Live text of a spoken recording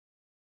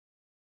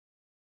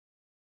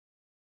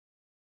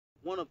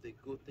one of the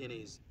good thing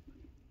is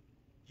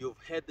you've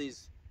heard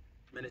this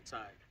many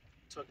times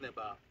talking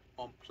about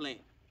on plane.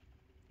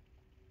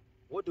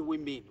 What do we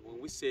mean when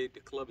we say the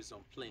club is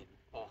on plane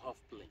or half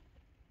plane?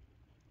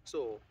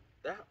 So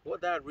that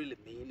what that really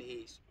means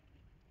is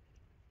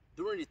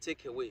during the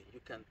takeaway you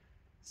can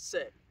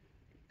set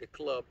the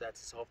club that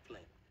is half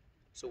plane.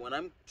 So when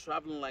I'm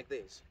traveling like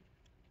this,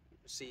 you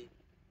see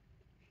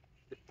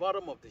the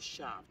bottom of the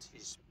shaft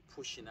is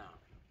pushing out.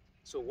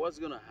 So what's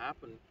gonna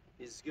happen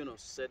is gonna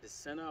set the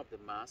center of the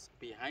mass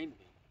behind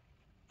me,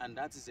 and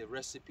that is a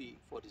recipe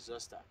for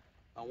disaster.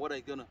 And what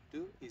I'm gonna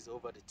do is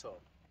over the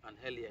top and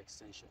heli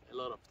extension, a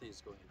lot of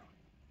things going on.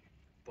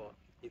 But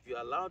if you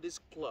allow this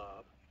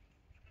club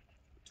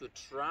to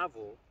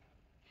travel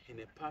in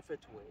a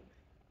perfect way,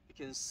 you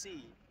can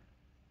see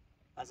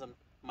as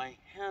my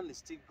hand is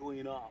still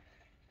going up,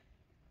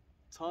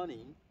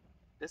 turning,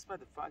 despite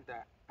the fact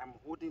that I'm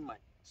holding my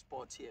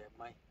spot here,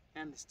 my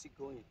hand is still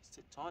going,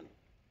 still turning.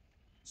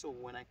 So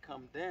when I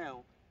come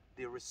down,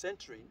 the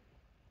recentering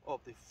of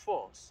the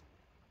force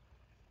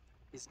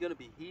is going to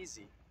be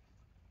easy.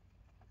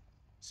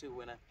 So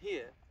when I'm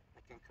here, I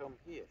can come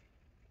here,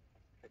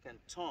 I can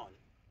turn,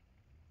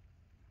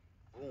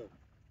 boom.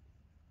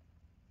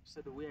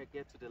 So the way I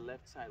get to the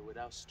left side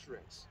without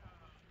stress.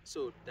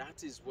 So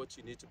that is what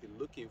you need to be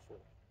looking for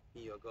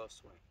in your golf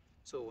swing.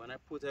 So when I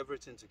put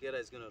everything together,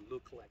 it's going to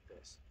look like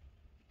this.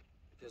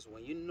 Because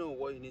when you know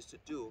what you need to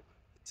do,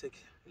 it takes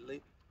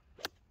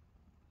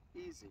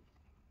easy.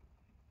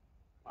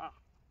 Wow,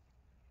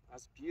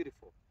 that's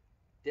beautiful.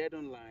 Dead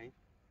on line,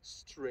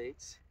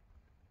 straight,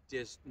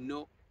 there's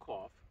no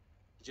curve,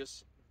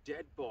 just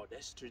dead ball,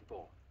 that straight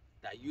ball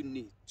that you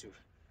need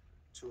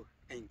to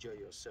enjoy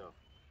yourself.